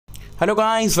Hello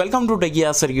guys, welcome to techy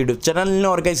यासर YouTube channel.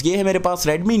 और guys ये है मेरे पास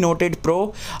Redmi Note 8 Pro।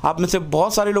 आप में से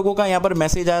बहुत सारे लोगों का यहाँ पर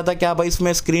मैसेज आया था क्या भाई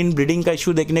इसमें स्क्रीन ब्लीडिंग का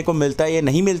इशू देखने को मिलता है या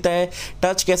नहीं मिलता है,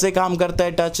 टच कैसे काम करता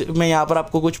है, टच में यहाँ पर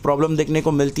आपको कुछ प्रॉब्लम देखने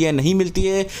को मिलती है नहीं मिलती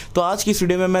है। तो आज की इस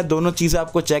वीडियो में मैं दोनों चीज़ें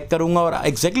आपको चेक करूँगा और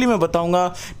एग्जैक्टली मैं बताऊँगा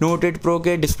Note 8 Pro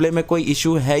के डिस्प्ले में कोई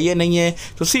इशू है या नहीं है।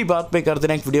 तो उसी बात पर कर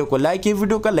देना एक वीडियो को लाइक। ये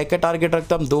वीडियो का लाइक का टारगेट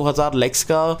रखता हूँ 2000 लाइक्स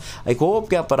का। आई होप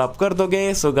क्या पर आप कर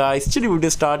दोगे। सो गाइस चलिए वीडियो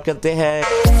स्टार्ट करते हैं।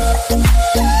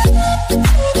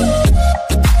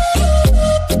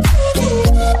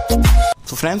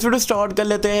 तो फ्रेंड्स वीडियो स्टार्ट कर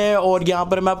लेते हैं और यहाँ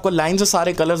पर मैं आपको लाइन से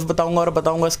सारे कलर्स बताऊंगा और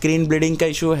बताऊंगा स्क्रीन ब्लीडिंग का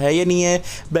इशू है या नहीं है।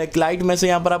 बैकलाइट में से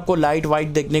यहाँ पर आपको लाइट वाइट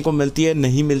देखने को मिलती है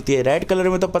नहीं मिलती है, रेड कलर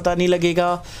में तो पता नहीं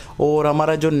लगेगा। और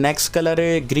हमारा जो नेक्स्ट कलर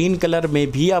है ग्रीन कलर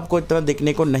में भी आपको इतना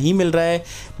देखने को नहीं मिल रहा है।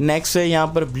 नेक्स्ट है यहाँ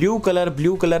पर ब्लू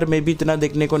कलर में भी इतना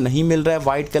देखने को नहीं मिल रहा है,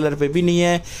 वाइट कलर पर भी नहीं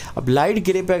है। अब लाइट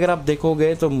ग्रे पे अगर आप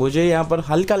देखोगे तो मुझे यहाँ पर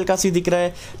हल्का हल्का सी दिख रहा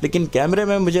है, लेकिन कैमरे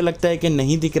में मुझे लगता है कि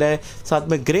नहीं दिख रहा है। साथ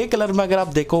में ग्रे कलर में अगर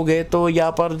आप देखोगे तो यहाँ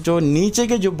पर जो नीचे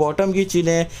के जो बॉटम की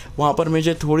चीज़ें हैं वहाँ पर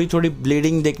मुझे थोड़ी थोड़ी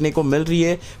ब्लीडिंग देखने को मिल रही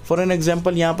है। फॉर एन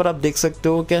एग्जांपल यहाँ पर आप देख सकते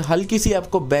हो कि हल्की सी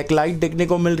आपको बैकलाइट देखने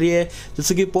को मिल रही है,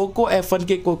 जैसे कि पोको F1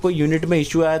 के कोई यूनिट में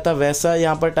इशू आया था वैसा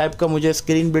यहाँ पर टाइप का मुझे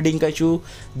स्क्रीन ब्लीडिंग का इशू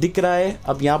दिख रहा है।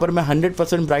 अब यहाँ पर मैं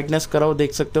 100% ब्राइटनेस कराऊँ,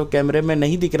 देख सकते हो कैमरे में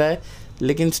नहीं दिख रहा है,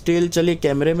 लेकिन स्टिल चलिए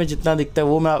कैमरे में जितना दिखता है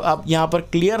वो मैं आप यहाँ पर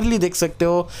क्लियरली देख सकते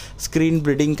हो स्क्रीन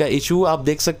ब्लीडिंग का इशू। आप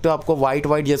देख सकते हो आपको वाइट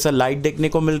जैसा लाइट देखने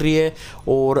को मिल रही है।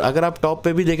 और अगर आप टॉप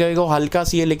पे भी देखेगा हल्का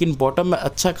सी है, लेकिन बॉटम में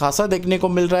अच्छा खासा देखने को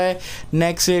मिल रहा है।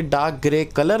 नेक्स्ट है डार्क ग्रे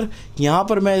कलर, यहाँ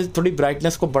पर मैं थोड़ी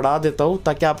ब्राइटनेस को बढ़ा देता हूँ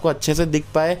ताकि आपको अच्छे से दिख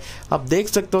पाए। आप देख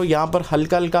सकते हो यहाँ पर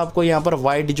हल्का हल्का आपको यहाँ पर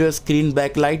वाइट जो है स्क्रीन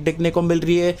बैक लाइट देखने को मिल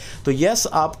रही है। तो यस,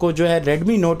 आपको जो है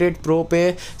Redmi Note 8 Pro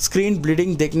पे स्क्रीन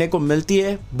ब्लीडिंग देखने को मिलती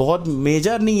है। बहुत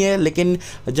मेजर नहीं है, लेकिन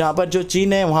जहाँ पर जो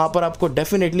चीन है वहाँ पर आपको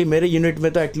डेफिनेटली मेरे यूनिट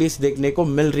में तो एटलीस्ट देखने को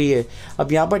मिल रही है।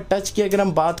 अब यहाँ पर टच की अगर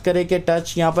हम बात करें कि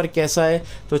टच यहाँ पर कैसा है,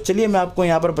 तो चलिए मैं आपको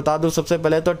यहाँ पर बता दूँ। सबसे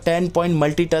पहले तो 10 पॉइंट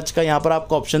मल्टी टच का यहाँ पर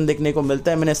आपको ऑप्शन देखने को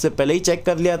मिलता है, मैंने इससे पहले ही चेक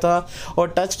कर लिया था।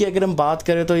 और टच की अगर हम बात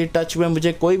करें तो ये टच में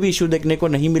मुझे कोई भी इशू देखने को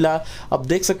नहीं मिला। अब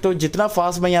देख सकते हो जितना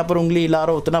फास्ट मैं यहाँ पर उंगली हिला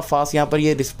रहा हूँ उतना फास्ट यहाँ पर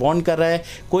ये रिस्पॉन्ड कर रहा है।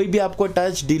 कोई भी आपको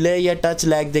टच डिले या टच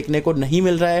लैग देखने को नहीं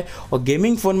मिल रहा है। और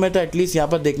गेमिंग फ़ोन में तो एटलीस्ट यहाँ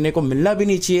पर देखने को मिलना भी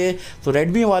नहीं चाहिए। तो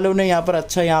Redmi वालों ने यहाँ पर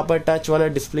अच्छा यहाँ पर टच वाला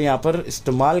डिस्प्ले यहाँ पर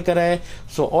इस्तेमाल करा है।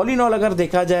 सो ऑल इन ऑल अगर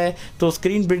देखा जाए तो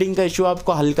स्क्रीन ब्लीडिंग का इशू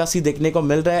आपको हल्का सी देखने को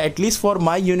मिल रहा है, एटलीस्ट फॉर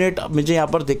माय यूनिट मुझे यहाँ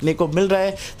पर देखने को मिल रहा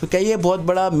है। तो क्या ये बहुत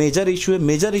बड़ा मेजर इशू है?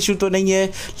 मेजर इशू तो नहीं है,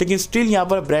 लेकिन स्टिल यहाँ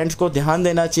पर ब्रांड्स को ध्यान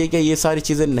देना चाहिए कि ये सारी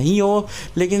चीज़ें नहीं हो।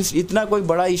 लेकिन इतना कोई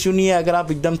बड़ा इशू नहीं है। अगर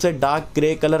आप एकदम से डार्क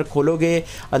ग्रे कलर खोलोगे,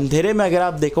 अंधेरे में अगर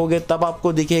आप देखोगे तब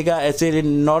आपको दिखेगा। ऐसे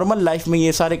नॉर्मल लाइफ में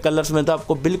ये सारे कलर्स में तो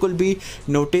आपको बिल्कुल भी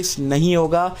नोटिस नहीं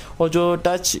होगा। और जो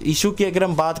टच इशू की अगर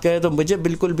हम बात करें तो मुझे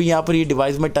बिल्कुल भी यहाँ पर ये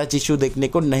डिवाइस में टच इशू देखने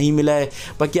को नहीं मिला है।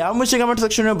 बाकी आप मुझे कमेंट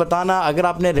सेक्शन में बताना, अगर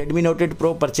आपने Redmi Note 8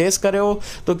 Pro परचेस करे हो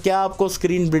तो क्या आपको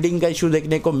स्क्रीन ब्लीडिंग का इशू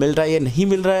देखने को मिल रहा है या नहीं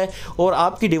मिल रहा है, और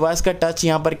आपकी डिवाइस का टच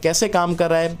यहाँ पर कैसे काम कर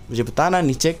रहा है मुझे बताना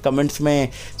नीचे कमेंट्स में।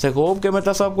 सो होप के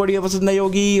मतलब आपको वीडियो पसंद आई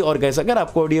होगी। और गाइस अगर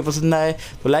आपको वीडियो पसंद आए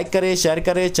तो लाइक करें, शेयर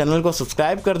करें, चैनल को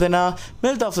सब्सक्राइब कर देना।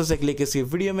 मिलता है आपसे अगली किसी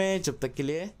वीडियो में, जब तक के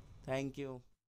लिए थैंक यू।